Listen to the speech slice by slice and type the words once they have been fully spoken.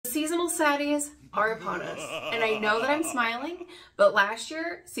saddies are upon us. And I know that I'm smiling, but last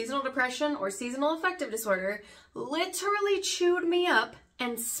year, seasonal depression or seasonal affective disorder literally chewed me up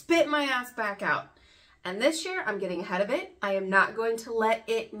and spit my ass back out. And this year, I'm getting ahead of it. I am not going to let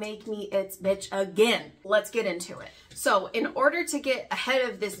it make me its bitch again. Let's get into it. So in order to get ahead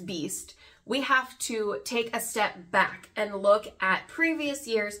of this beast, we have to take a step back and look at previous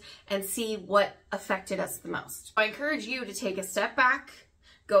years and see what affected us the most. I encourage you to take a step back,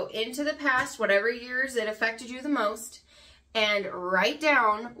 go into the past, whatever years it affected you the most, and write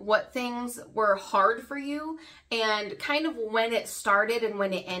down what things were hard for you and kind of when it started and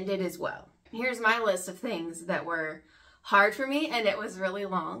when it ended as well. Here's my list of things that were hard for me, and it was really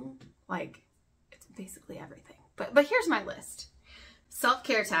long. Like, it's basically everything. But here's my list.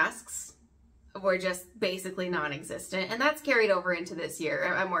 Self-care tasks were just basically non-existent, and that's carried over into this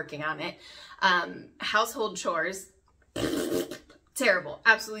year. I'm working on it. Household chores, terrible,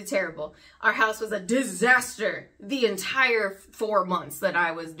 absolutely terrible. Our house was a disaster the entire 4 months that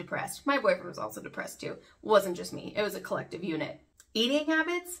I was depressed. My boyfriend was also depressed too. It wasn't just me. It was a collective unit. Eating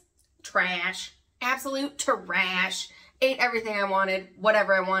habits, trash, absolute trash. Ate everything I wanted,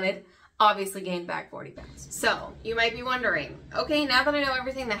 whatever I wanted. Obviously gained back 40 pounds. So you might be wondering, okay, now that I know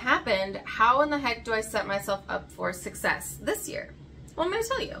everything that happened, how in the heck do I set myself up for success this year? Well, I'm gonna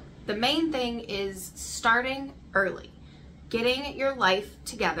tell you. The main thing is starting early. Getting your life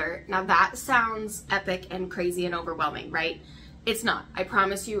together. Now that sounds epic and crazy and overwhelming, right? It's not. I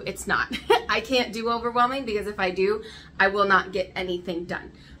promise you it's not. I can't do overwhelming because if I do, I will not get anything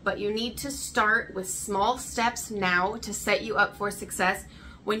done. But you need to start with small steps now to set you up for success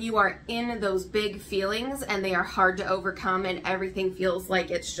when you are in those big feelings and they are hard to overcome and everything feels like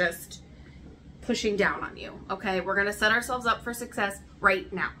it's just pushing down on you. Okay, we're gonna set ourselves up for success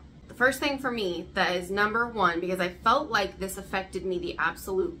right now. The first thing for me that is number one, because I felt like this affected me the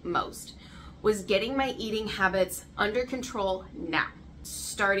absolute most, was getting my eating habits under control now.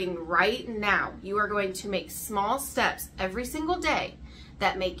 Starting right now, you are going to make small steps every single day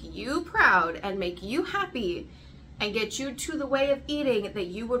that make you proud and make you happy and get you to the way of eating that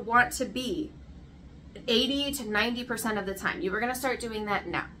you would want to be 80 to 90% of the time. You are gonna start doing that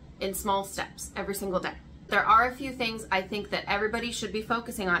now in small steps every single day. There are a few things I think that everybody should be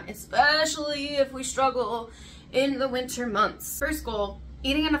focusing on, especially if we struggle in the winter months. First goal,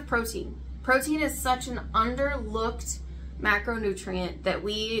 eating enough protein. Protein is such an underlooked macronutrient that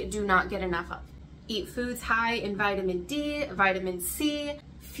we do not get enough of. Eat foods high in vitamin D, vitamin C.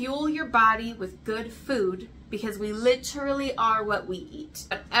 Fuel your body with good food because we literally are what we eat.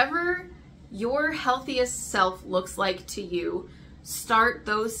 Whatever your healthiest self looks like to you, start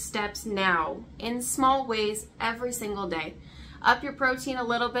those steps now in small ways every single day. Up your protein a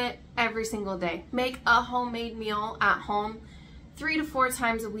little bit every single day. Make a homemade meal at home 3 to 4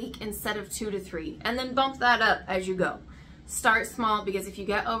 times a week instead of 2 to 3, and then bump that up as you go. Start small because if you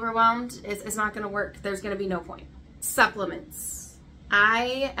get overwhelmed, it's not gonna work. There's gonna be no point. Supplements.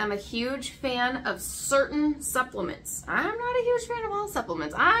 I am a huge fan of certain supplements. I'm not a huge fan of all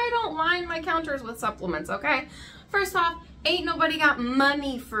supplements. I don't line my counters with supplements, okay? First off, ain't nobody got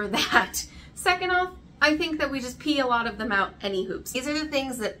money for that. Second off, I think that we just pee a lot of them out any hoops. These are the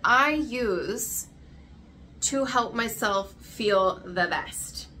things that I use to help myself feel the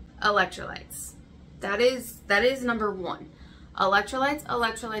best. Electrolytes. That is number one. Electrolytes,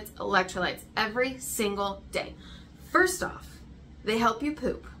 electrolytes, electrolytes every single day. First off, they help you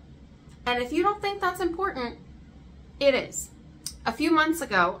poop. And if you don't think that's important, it is. A few months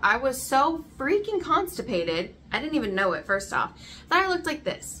ago, I was so freaking constipated, I didn't even know it first off, that I looked like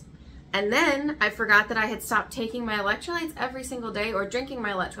this. And then I forgot that I had stopped taking my electrolytes every single day or drinking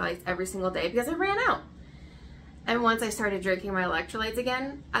my electrolytes every single day because I ran out. And once I started drinking my electrolytes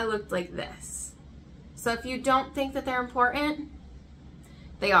again, I looked like this. So if you don't think that they're important,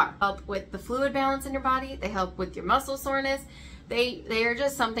 they are. Help with the fluid balance in your body. They help with your muscle soreness. They are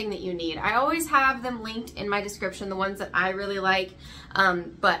just something that you need. I always have them linked in my description, the ones that I really like,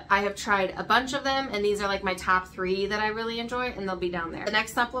 but I have tried a bunch of them, and these are like my top 3 that I really enjoy, and they'll be down there. The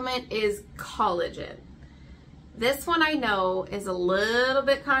next supplement is collagen. This one I know is a little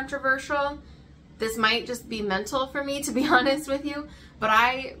bit controversial. This might just be mental for me, to be honest with you, but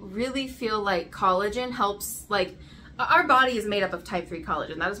I really feel like collagen helps, like, our body is made up of type 3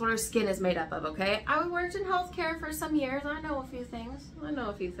 collagen. That is what our skin is made up of, okay? I worked in healthcare for some years. I know a few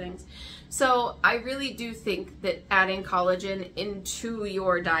things. So I really do think that adding collagen into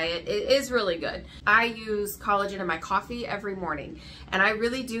your diet is really good. I use collagen in my coffee every morning, and I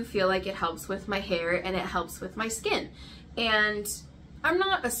really do feel like it helps with my hair and it helps with my skin. And I'm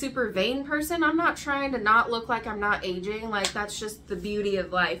not a super vain person. I'm not trying to not look like I'm not aging. Like, that's just the beauty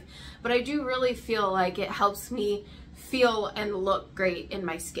of life. But I do really feel like it helps me feel and look great in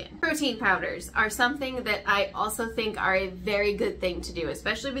my skin. Protein powders are something that I also think are a very good thing to do,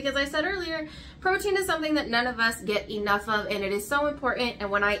 especially because I said earlier, protein is something that none of us get enough of, and it is so important. And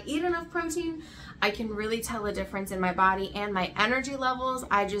when I eat enough protein, I can really tell a difference in my body and my energy levels.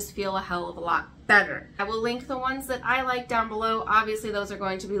 I just feel a hell of a lot better. I will link the ones that I like down below. Obviously, those are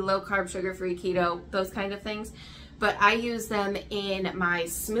going to be low carb, sugar-free, keto, those kind of things. But I use them in my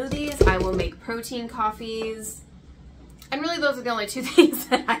smoothies. I will make protein coffees. And really, those are the only two things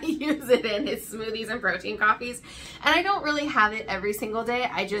that I use it in, is smoothies and protein coffees. And I don't really have it every single day.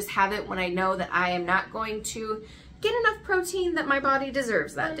 I just have it when I know that I am not going to get enough protein that my body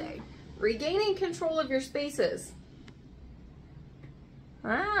deserves that day. Regaining control of your spaces.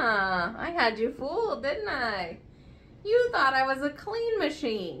 Ah, I had you fooled, didn't I? You thought I was a clean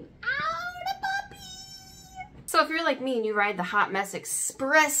machine. So if you're like me and you ride the Hot Mess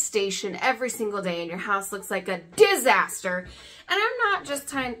Express station every single day and your house looks like a disaster, and I'm not just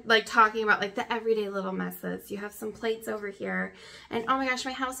talking about like the everyday little messes. You have some plates over here and oh my gosh,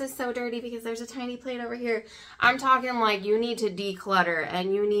 my house is so dirty because there's a tiny plate over here. I'm talking like you need to declutter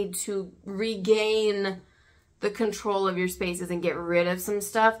and you need to regain the control of your spaces and get rid of some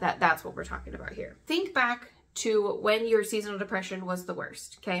stuff. That's what we're talking about here. Think back to when your seasonal depression was the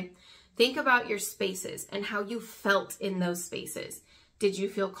worst, okay? Think about your spaces and how you felt in those spaces. Did you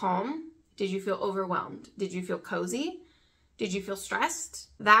feel calm? Did you feel overwhelmed? Did you feel cozy? Did you feel stressed?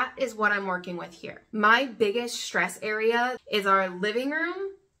 That is what I'm working with here. My biggest stress area is our living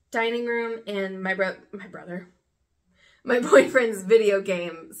room, dining room, and my boyfriend's video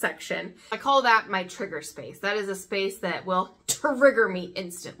game section. I call that my trigger space. That is a space that will trigger me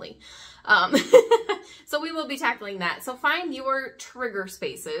instantly. So we will be tackling that. So find your trigger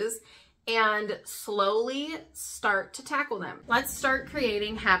spaces and slowly start to tackle them. Let's start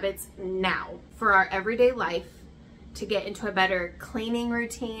creating habits now for our everyday life to get into a better cleaning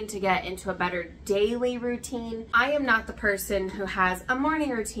routine, to get into a better daily routine. I am not the person who has a morning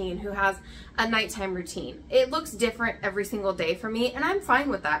routine, who has a nighttime routine. It looks different every single day for me, and I'm fine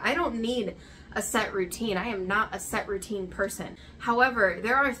with that. I don't need a set routine. I am not a set routine person. However,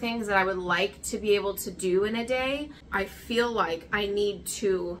 there are things that I would like to be able to do in a day. I feel like I need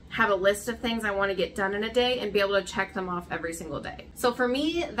to have a list of things I want to get done in a day and be able to check them off every single day. So for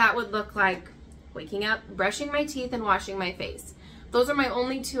me, that would look like waking up, brushing my teeth, and washing my face. Those are my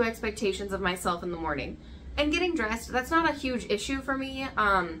only two expectations of myself in the morning. And getting dressed, that's not a huge issue for me.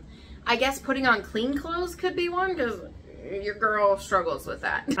 I guess putting on clean clothes could be one, because your girl struggles with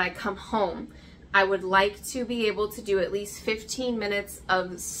that. When I come home, I would like to be able to do at least 15 minutes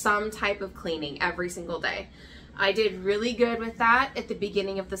of some type of cleaning every single day. I did really good with that at the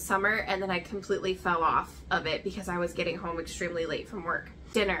beginning of the summer, and then I completely fell off of it because I was getting home extremely late from work.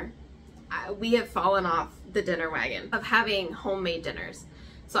 Dinner. We have fallen off the dinner wagon of having homemade dinners.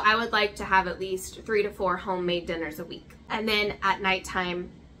 So I would like to have at least 3 to 4 homemade dinners a week. And then at nighttime,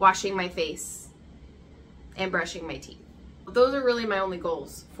 washing my face and brushing my teeth. Those are really my only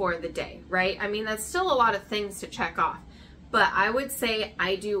goals for the day, right? I mean, that's still a lot of things to check off, but I would say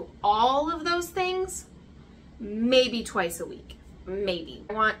I do all of those things maybe twice a week, maybe.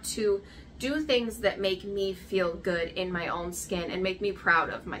 I want to do things that make me feel good in my own skin and make me proud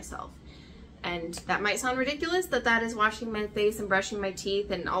of myself. And that might sound ridiculous that is washing my face and brushing my teeth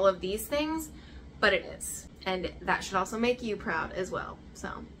and all of these things, but it is. And that should also make you proud as well. So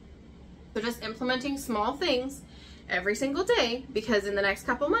just implementing small things every single day, because in the next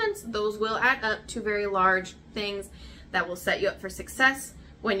couple months, those will add up to very large things that will set you up for success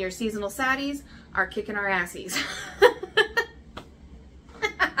when your seasonal saddies are kicking our assies.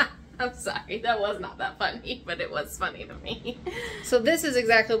 I'm sorry, that was not that funny, but it was funny to me. So this is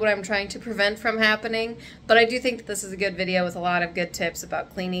exactly what I'm trying to prevent from happening, but I do think that this is a good video with a lot of good tips about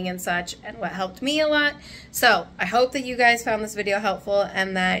cleaning and such, and what helped me a lot. So I hope that you guys found this video helpful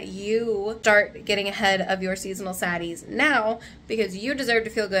and that you start getting ahead of your seasonal saddies now, because you deserve to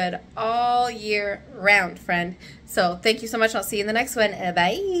feel good all year round, friend. So thank you so much. I'll see you in the next one.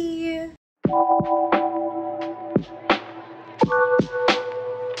 Bye.